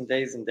 Days and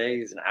days and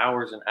days and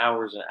hours and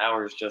hours and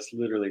hours just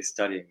literally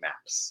studying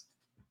maps.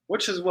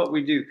 Which is what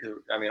we do.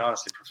 I mean,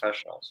 honestly,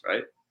 professionals,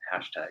 right?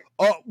 Hashtag.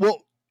 Oh,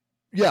 well,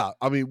 yeah.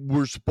 I mean,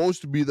 we're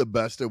supposed to be the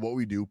best at what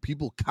we do.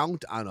 People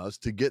count on us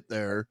to get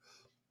there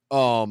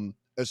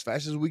as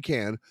fast as we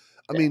can.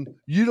 I mean,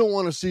 you don't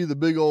want to see the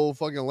big old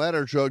fucking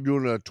ladder truck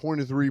doing a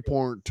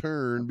 23-point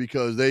turn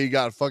because they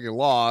got fucking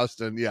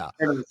lost, and Off,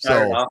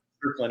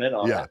 circling in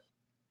on yeah, it.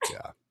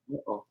 yeah.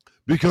 Uh-oh.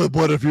 Because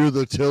what if you're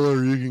the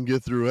tiller, you can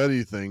get through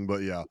anything.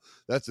 But yeah,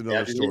 that's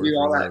another do story they do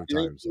for all another that? Do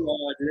time.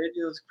 they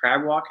do those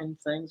crab walking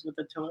things with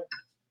the tiller?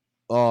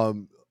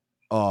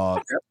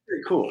 That's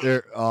pretty cool.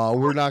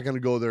 We're not going to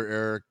go there,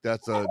 Eric.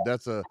 That's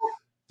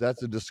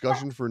a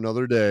discussion for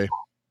another day.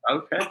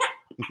 Okay.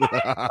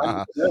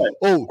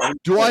 Oh,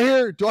 do I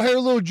hear a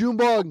little June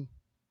bug?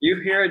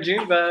 You hear a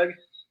June bug?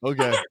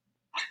 Okay.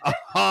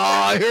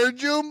 I hear a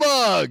June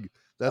bug.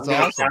 That's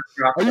awesome.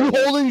 Are you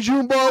holding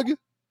June bug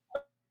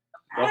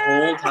the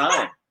whole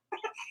time?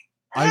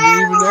 I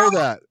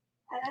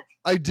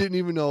didn't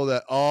even know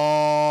that.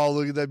 Oh,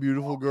 look at that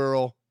beautiful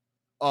girl.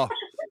 Oh,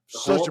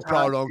 such a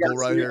proud uncle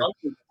right here.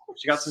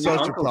 She got some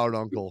such a proud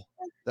uncle.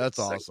 That's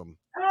awesome.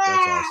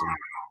 That's awesome.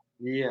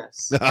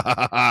 Yes.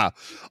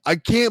 I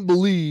can't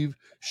believe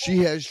she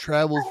has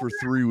traveled for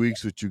 3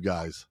 weeks with you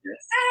guys.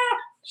 Yes.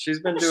 She's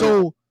been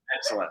doing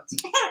excellent.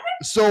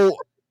 So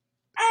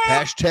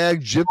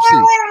hashtag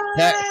gypsy.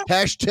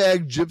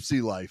 Hashtag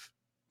gypsy life.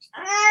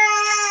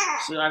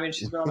 So, I mean,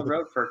 she's been on the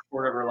road for a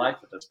quarter of her life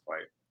at this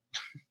point.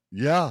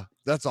 Yeah,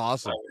 that's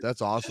awesome.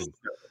 That's awesome.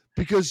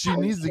 Because she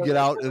needs to get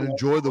out and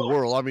enjoy the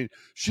world. I mean,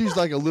 she's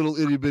like a little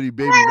itty bitty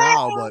baby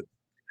now, but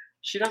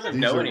she doesn't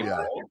know any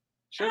better.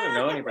 She doesn't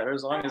know any better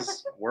as long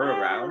as we're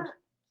around.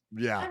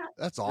 Yeah,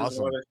 that's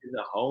awesome. Whether she's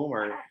at home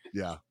or in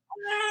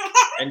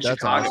that's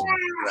Chicago. Awesome.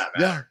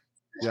 That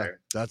yeah,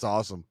 that's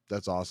awesome.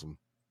 That's awesome.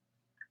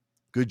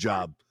 Good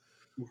job.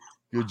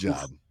 Good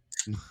job.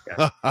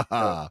 So,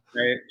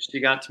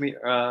 she got to meet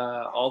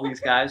all these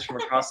guys from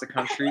across the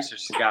country. So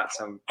she got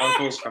some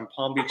uncles from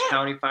Palm Beach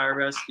County Fire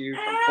Rescue,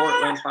 from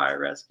Portland Fire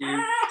Rescue.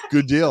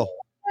 Good deal.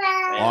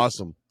 Man.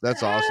 Awesome.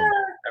 That's awesome.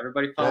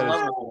 Everybody fell in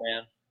love with her,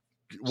 man.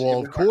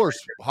 Well, of course.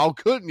 How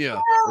couldn't you?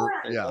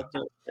 They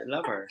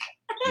love her.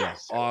 Yeah.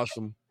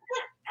 Awesome.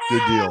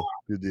 Good deal.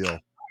 Good deal.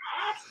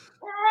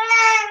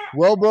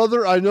 Well,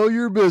 brother, I know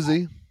you're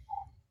busy.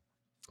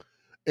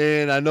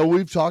 And I know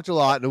we've talked a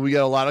lot, and we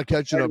got a lot of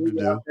catching up to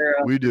do.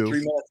 We do. 3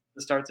 minutes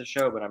to start the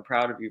show, but I'm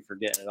proud of you for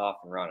getting it off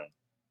and running.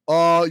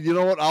 You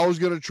know what? I was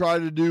going to try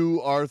to do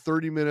our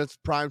 30 minutes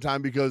prime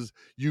time because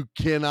you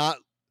cannot.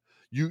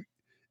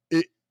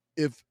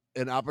 If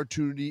an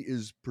opportunity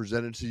is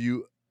presented to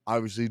you,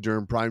 obviously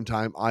during prime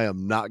time, I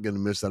am not going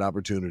to miss that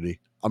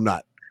opportunity. I'm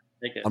not.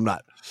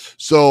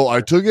 So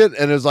I took it,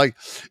 and it's like,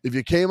 if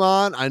you came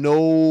on, I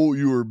know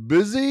you were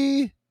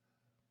busy.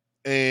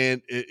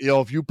 And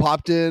if you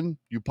popped in,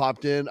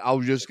 I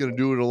was just going to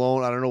do it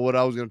alone. I don't know what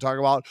I was going to talk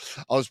about.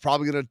 I was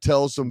probably going to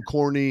tell some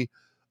corny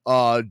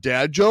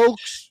dad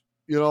jokes,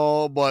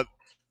 but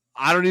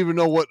I don't even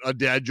know what a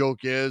dad joke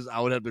is. I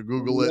would have to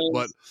Google it.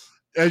 But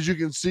as you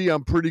can see,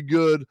 I'm pretty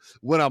good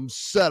when I'm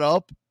set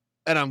up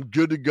and I'm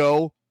good to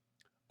go.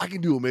 I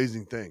can do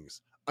amazing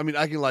things. I mean,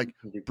 I can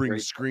bring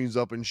screens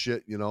up and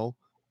shit,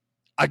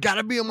 I got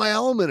to be in my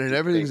element, and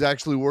everything's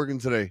actually working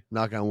today.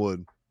 Knock on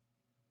wood.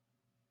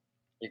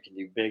 You can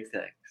do big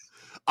things.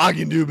 I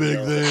can do big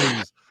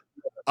things.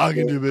 I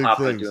can do big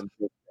things.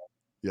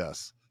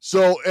 Yes.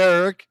 So,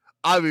 Eric,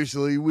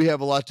 obviously, we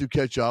have a lot to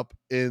catch up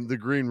in the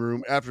green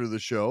room after the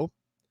show.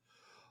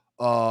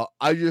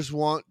 I just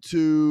want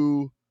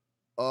to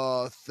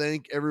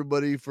thank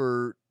everybody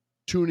for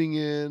tuning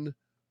in.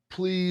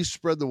 Please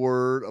spread the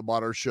word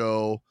about our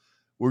show.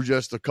 We're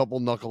just a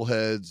couple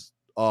knuckleheads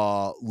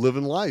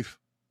living life.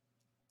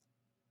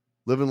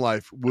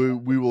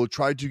 We will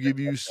try to give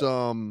you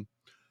some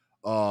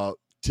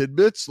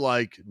tidbits,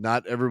 like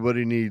not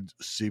everybody needs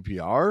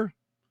CPR.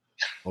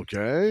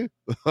 Okay.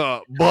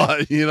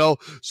 But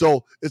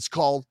so it's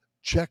called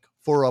check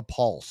for a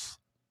pulse.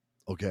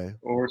 Okay.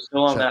 Well, we're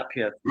still on that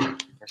PSP.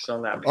 We're still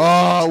on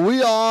that.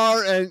 We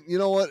are, and you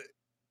know what?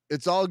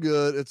 It's all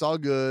good. It's all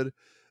good.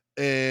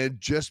 And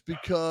just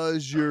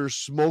because your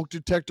smoke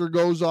detector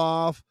goes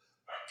off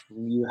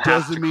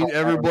doesn't mean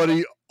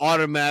everybody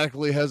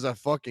automatically has a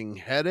fucking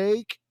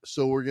headache.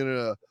 So we're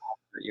gonna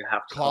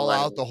call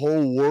out the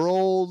whole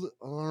world.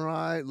 All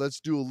right, let's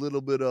do a little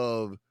bit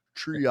of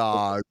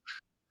triage.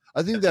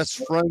 I think that's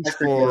French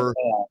for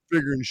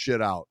figuring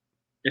shit out.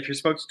 If your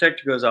smoke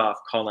detector goes off,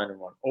 call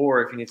 911.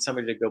 Or if you need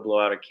somebody to go blow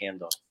out a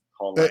candle,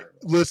 call 911.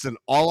 Listen,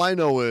 all I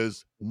know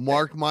is,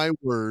 mark my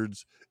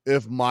words,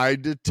 if my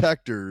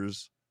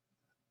detectors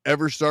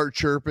ever start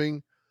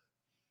chirping,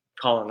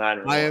 call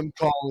 911. I am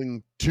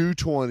calling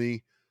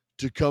 220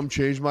 to come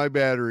change my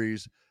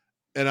batteries,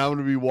 and I'm going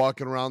to be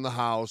walking around the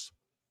house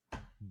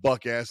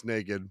buck ass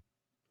naked.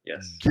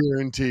 Yes.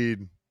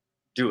 Guaranteed.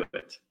 Do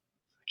it.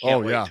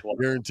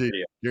 Guaranteed.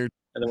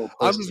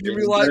 I'm just gonna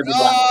be like,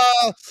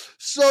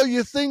 so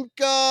you think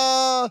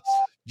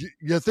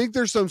you think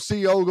there's some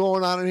CO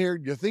going on in here?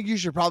 You think you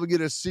should probably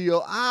get a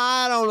CO?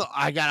 I don't know.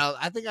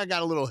 I think I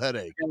got a little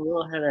headache.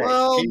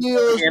 Well, Neil,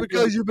 it's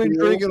because you've been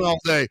drinking all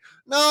day.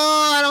 No,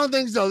 I don't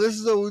think so. This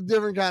is a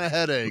different kind of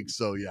headache.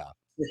 So yeah.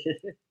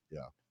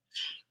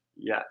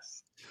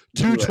 Yes.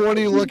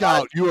 220, look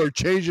out. You are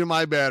changing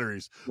my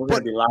batteries. We're But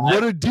gonna be live.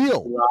 what a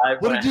deal. Live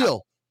What when a it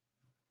deal.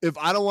 If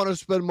I don't want to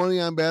spend money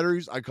on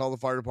batteries, I call the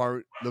fire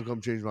department. They'll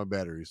come change my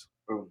batteries.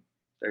 happens. Boom.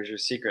 There's your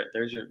secret.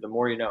 The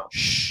more you know.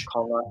 Shh.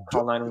 Call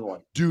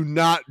 911. Do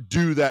not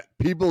do that.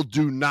 People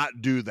do not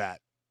do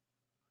that.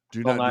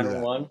 Do Call not do that.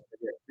 911.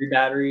 You get free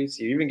batteries.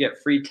 You even get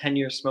free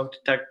 10-year smoke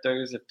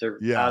detectors if they're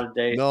out of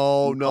date.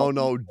 No.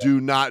 Do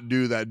not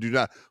do that. Do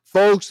not.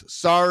 Folks,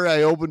 sorry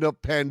I opened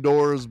up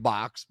Pandora's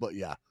box, but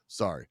yeah,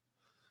 sorry.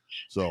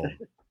 So,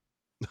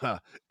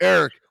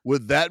 Eric,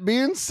 with that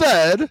being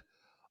said,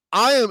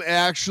 I am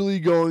actually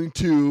going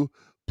to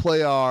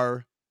play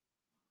our,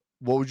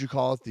 what would you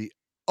call it?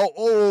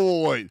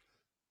 Wait.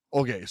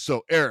 Okay,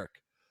 so Eric,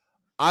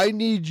 I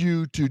need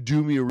you to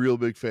do me a real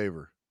big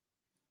favor.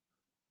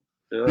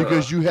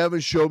 Because you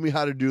haven't showed me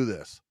how to do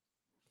this.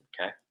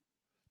 Okay.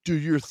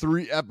 Dude, you're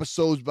 3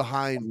 episodes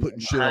behind putting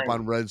shit up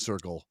on Red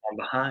Circle. I'm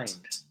behind.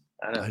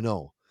 I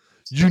know.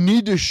 You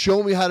need to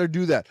show me how to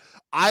do that.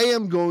 I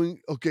am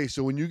going, okay,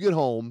 so when you get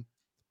home,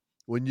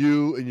 when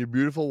you and your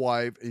beautiful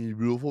wife and your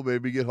beautiful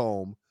baby get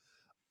home,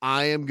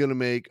 I am going to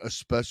make a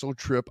special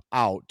trip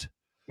out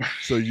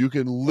so you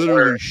can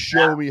literally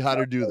show me how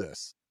to do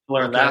this.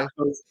 Learn that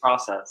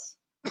process.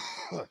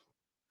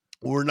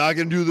 We're not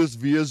going to do this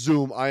via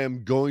Zoom. I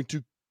am going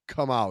to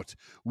come out.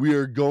 We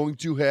are going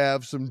to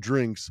have some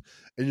drinks,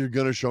 and you're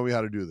going to show me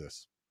how to do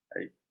this.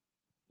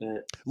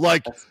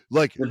 Like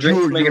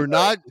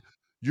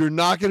you're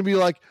not going to be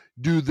like,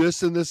 do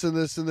this and this and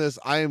this and this.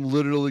 I am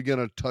literally going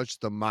to touch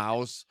the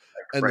mouse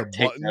and the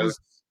buttons. Notes.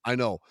 I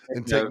know.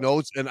 Take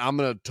notes, and I'm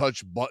going to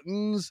touch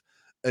buttons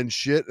and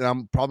shit, and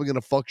I'm probably going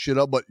to fuck shit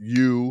up, but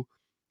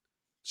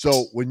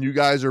so when you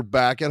guys are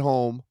back at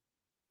home,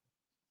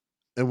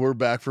 and we're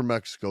back from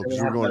Mexico because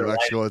we're going to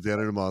Mexico at the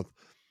end of the month.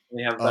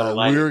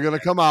 We're going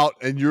to come out,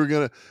 and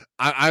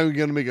I'm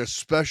going to make a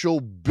special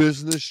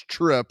business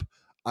trip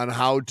on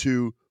how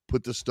to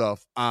put the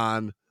stuff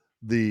on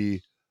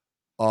the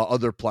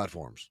other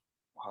platforms.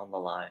 On the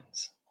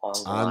lines.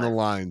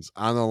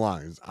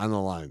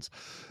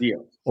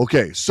 Deal.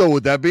 Okay, so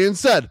with that being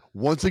said,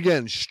 once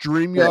again,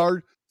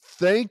 StreamYard,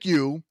 thank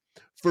you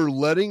for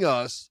letting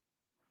us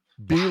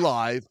be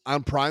live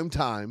on prime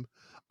time.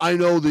 I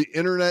know the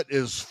internet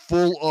is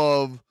full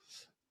of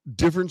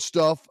different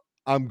stuff.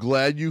 I'm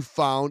glad you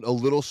found a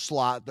little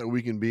slot that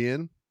we can be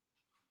in.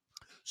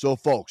 So,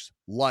 folks,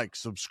 like,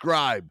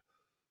 subscribe,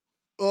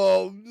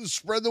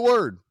 spread the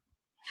word.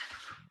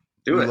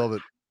 We love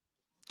it.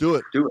 Do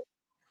it.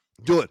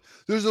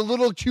 There's a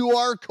little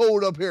QR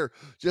code up here.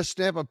 Just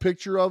snap a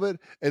picture of it,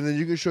 and then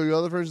you can show your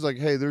other friends. Like,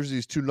 hey, there's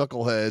these 2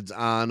 knuckleheads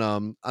on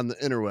the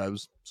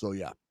interwebs. So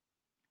yeah.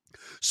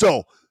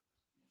 So.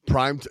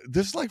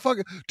 This is like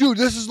fucking, dude,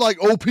 this is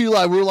like OP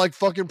Live. We're like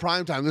fucking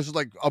prime time. This is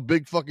like a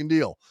big fucking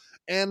deal.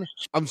 And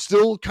I'm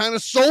still kind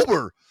of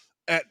sober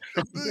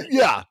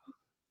yeah.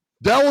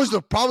 That was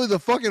probably the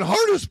fucking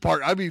hardest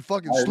part. I'd be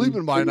fucking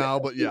sleeping by now,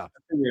 but yeah.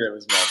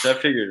 I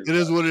figured it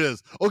is what it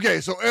is.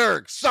 Okay, so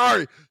Eric,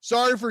 sorry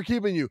for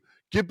keeping you.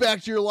 Get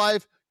back to your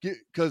life,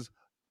 because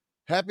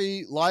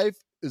happy life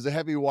is a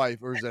happy wife,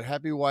 or is it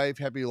happy wife,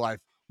 happy life?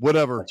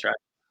 Whatever. That's right.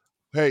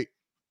 Hey,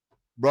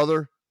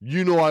 brother,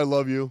 you know I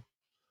love you.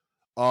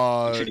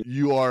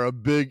 You are a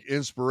big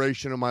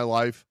inspiration in my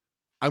life.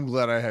 I'm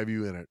glad I have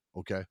you in it.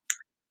 Okay.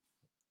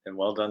 And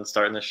well done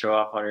starting the show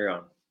off on your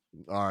own.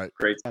 All right.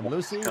 Great. And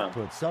Lucy,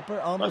 put supper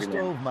on the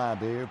stove, my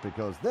dear,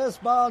 because this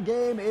ball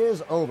game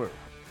is over.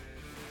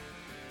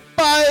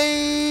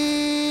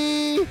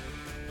 Bye.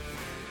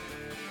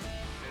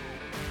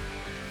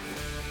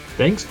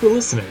 Thanks for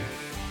listening.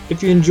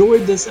 If you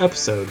enjoyed this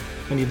episode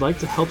and you'd like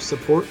to help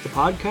support the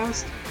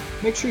podcast,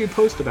 make sure you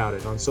post about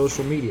it on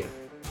social media.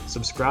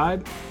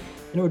 Subscribe,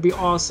 and it would be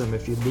awesome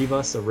if you'd leave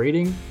us a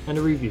rating and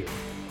a review.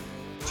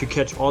 To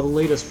catch all the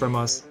latest from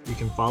us, you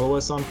can follow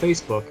us on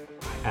Facebook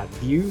at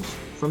Views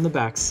from the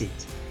Back Seat.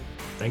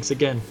 Thanks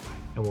again,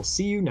 and we'll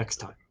see you next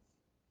time.